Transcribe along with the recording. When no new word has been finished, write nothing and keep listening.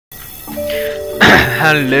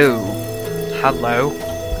Hello. Hello.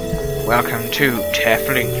 Welcome to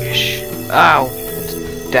TehFullEnglish. Oh, it's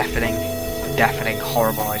deafening,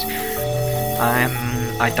 horrible noise.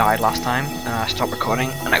 I died last time and I stopped recording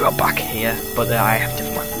and I got back here, but I have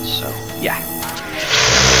different weapons, so yeah.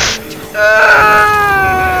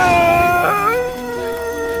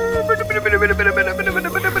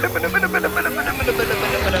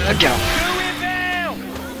 Get off.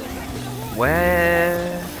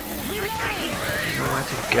 Where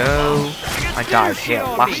to go? I died here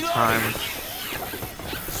last time.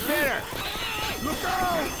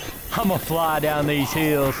 I'ma fly down these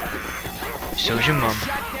hills. So's your mum.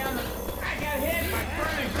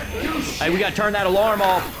 Hey, we gotta turn that alarm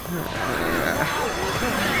off.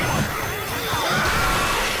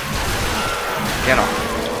 Get off.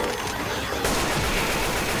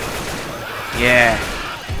 Yeah.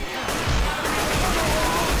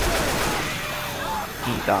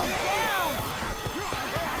 Eat that.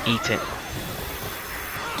 Eat it.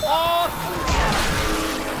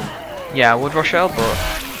 Yeah, I would rush out, but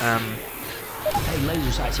Hey,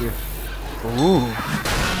 laser sights here. ooh.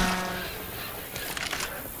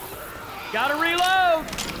 Gotta reload.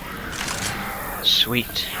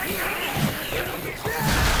 Sweet.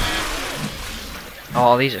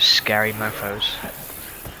 Oh, these are scary mofos.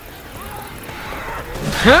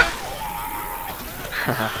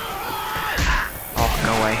 Oh,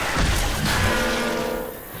 go away.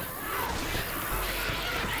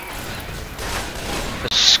 The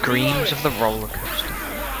screams of the roller coaster.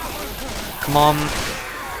 Come on.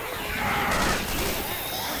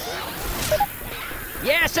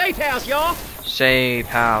 Yeah, safe house, y'all. Safe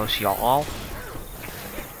house, y'all.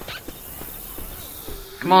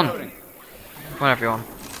 Come on. Come on, everyone.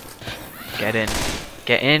 Get in.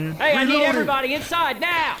 Get in. Hey, I need everybody inside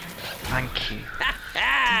now. Thank you.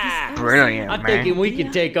 Brilliant, I'm man. thinking we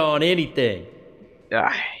can take on anything.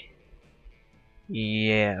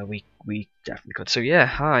 Yeah, we definitely could. So yeah,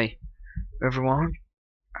 hi everyone.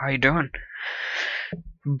 How you doing?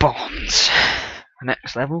 Bombs.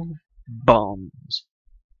 Next level, bombs.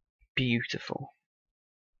 Beautiful.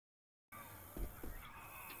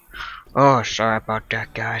 Oh, sorry about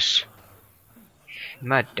that, guys.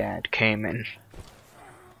 My dad came in.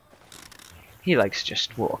 He likes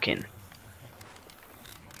just walking.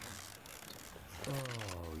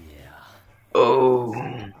 Oh yeah. Oh.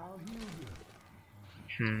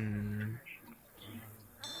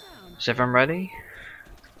 Is everyone ready?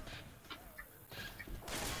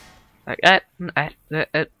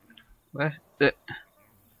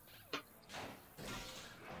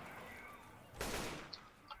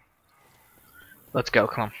 Let's go,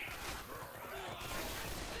 come on.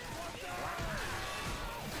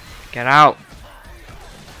 Get out!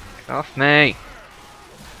 Get off me!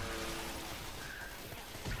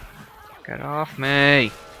 Get off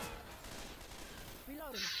me!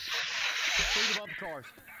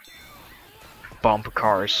 Bumper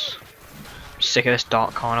cars. I'm sick of this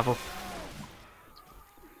dark carnival.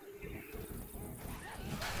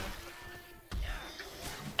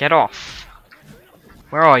 Get off!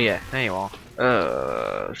 Where are you? There you are.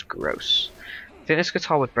 It's gross. I think this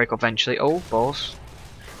guitar would break eventually. Oh, balls.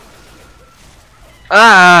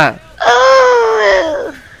 Ah!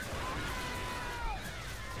 Oh!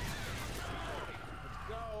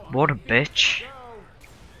 What a bitch.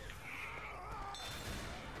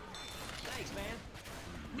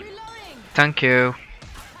 Thank you.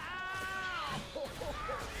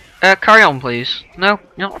 Carry on, please. No,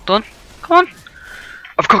 you're not done. Come on.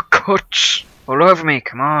 I've got cuts all over me.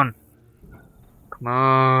 Come on. Come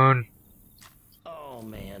on. Oh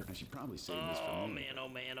man. I should probably save this for me. Oh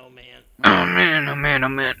man. Oh man, oh man, oh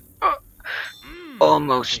man.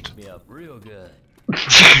 Almost. Picks me up real good.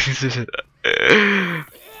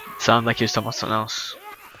 Sound like you're talking about something else.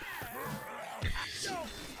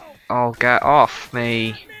 Oh, get off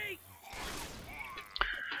me.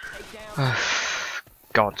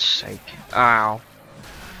 God's sake. Ow.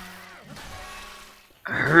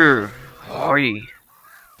 Hoi.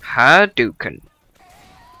 Hadouken.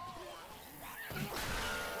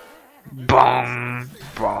 Bong,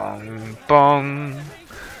 bong, bong.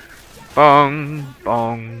 Bong,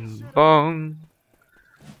 bong, bong.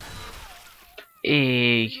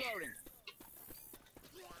 A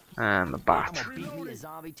bat. Beat me a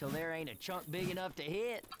zombie till there ain't a chunk big enough to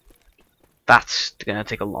hit. That's gonna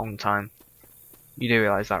take a long time. You do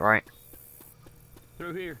realize that, right?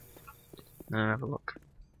 Through here. Have a look.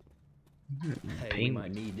 Hey, we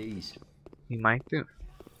might need these. You might do.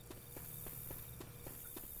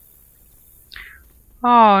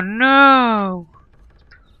 Oh no!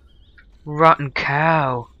 Rotten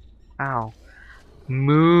cow. Ow.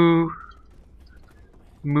 Moo.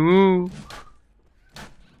 Moo.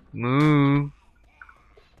 Moo.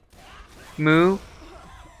 Moo.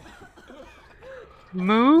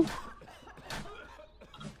 Moo.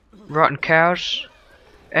 Rotten cows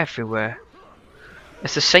everywhere.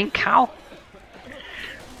 It's the same cow.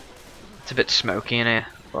 It's a bit smoky in here.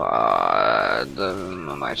 I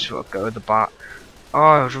might as well go with the bat.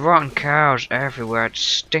 Oh, there's rotten cows everywhere. It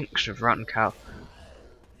stinks of rotten cow.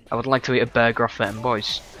 I would like to eat a burger off them,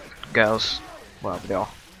 boys, girls, whatever they are.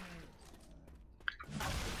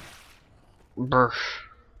 Burf.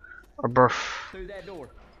 Or burf. Through that door.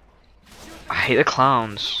 I hate the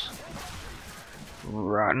clowns.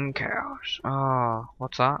 Rotten cows. Oh,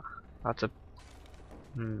 what's that? That's a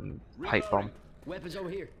pipe bomb. Weapons over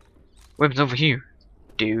here. Weapons over here,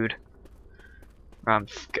 dude.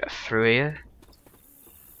 Get through here.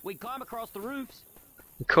 We climb across the roofs.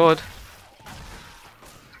 We could.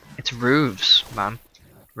 It's roofs, man.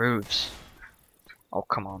 Roofs. Oh,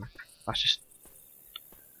 come on. That's just...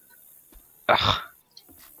 Ugh.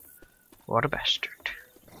 What a bastard.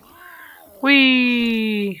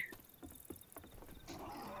 Whee!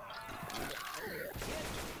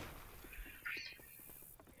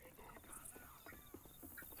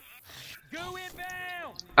 Go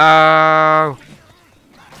inbound! Oh!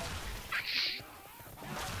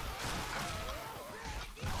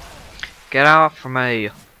 Get out from me.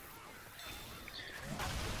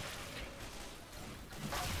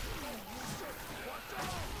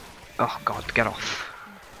 Oh god, get off.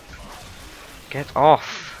 Get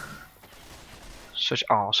off. Such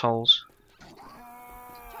arseholes.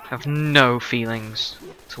 Have no feelings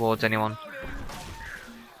towards anyone.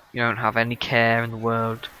 You don't have any care in the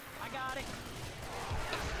world. I got it.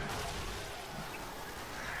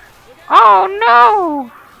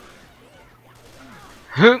 Oh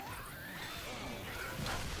no!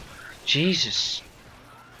 Jesus.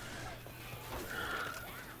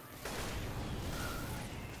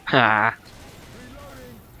 Ha.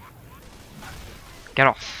 Get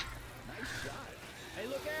off. Hey,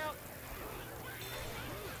 look out!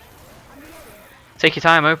 Take your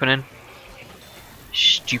time opening.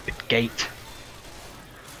 Stupid gate.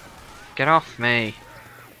 Get off me.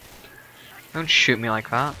 Don't shoot me like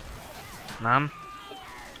that, man.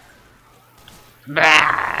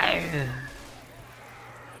 Bah!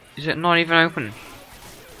 Is it not even open?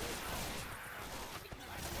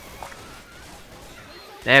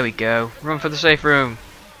 There we go. Run for the safe room.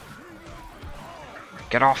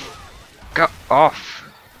 Get off. Get off.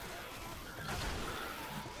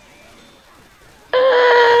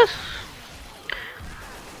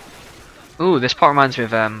 Ooh, this part reminds me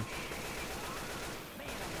of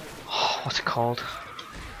what's it called?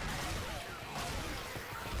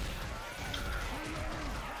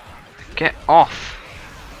 Get off.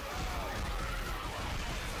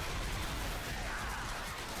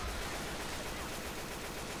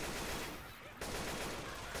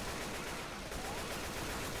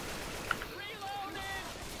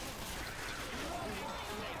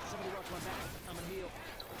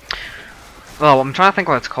 Well, I'm trying to think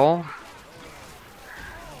what it's called.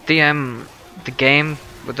 The game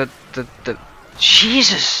with the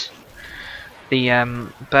Jesus.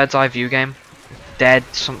 The bird's eye view game. Dead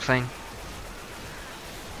something.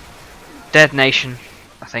 Dead Nation,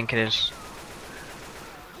 I think it is.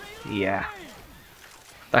 Yeah.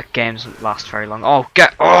 That game doesn't last very long. Oh,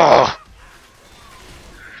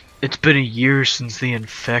 it's been a year since the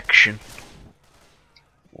infection.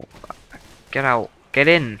 Get out. Get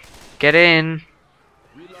in. Get in.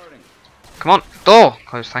 Reloading. Come on. Door.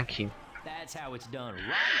 Close. Thank you. That's how it's done, right?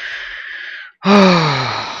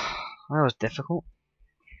 That was difficult.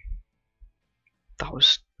 That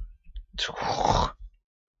was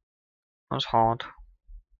hard.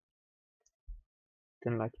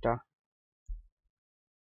 Didn't like that.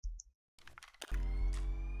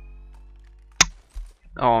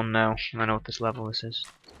 Oh no, I know what this level this is.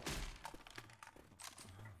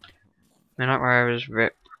 Midnight Riders,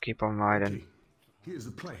 rip, keep on riding. Here's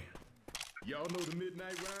the plan. Y'all know the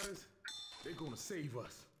Midnight Riders? They're gonna save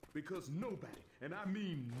us. Because nobody, and I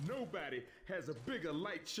mean nobody, has a bigger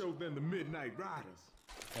light show than the Midnight Riders.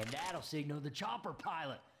 And that'll signal the chopper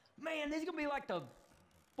pilot. Man, this is gonna be like the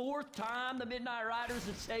 4th time the Midnight Riders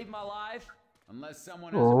have saved my life. Unless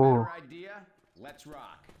someone has a better idea, let's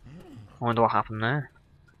rock. I wonder what happened there.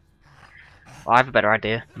 Well, I have a better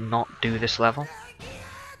idea. Not do this level.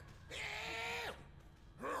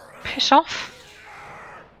 Piss off!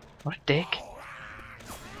 What a dick.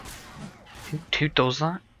 Who does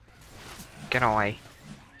that? Get away.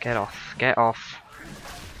 Get off. Get off.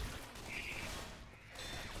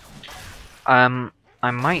 I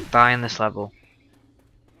might die in this level.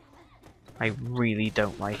 I really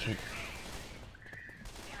don't like it.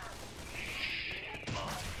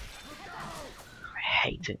 I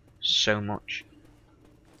hate it so much.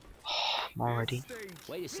 I'm already.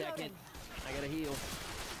 Wait a second. I gotta heal.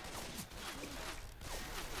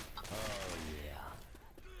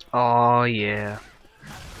 Oh yeah.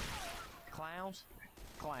 Clowns?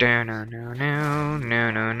 No no no no no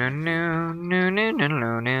no no no no no no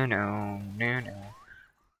no no no.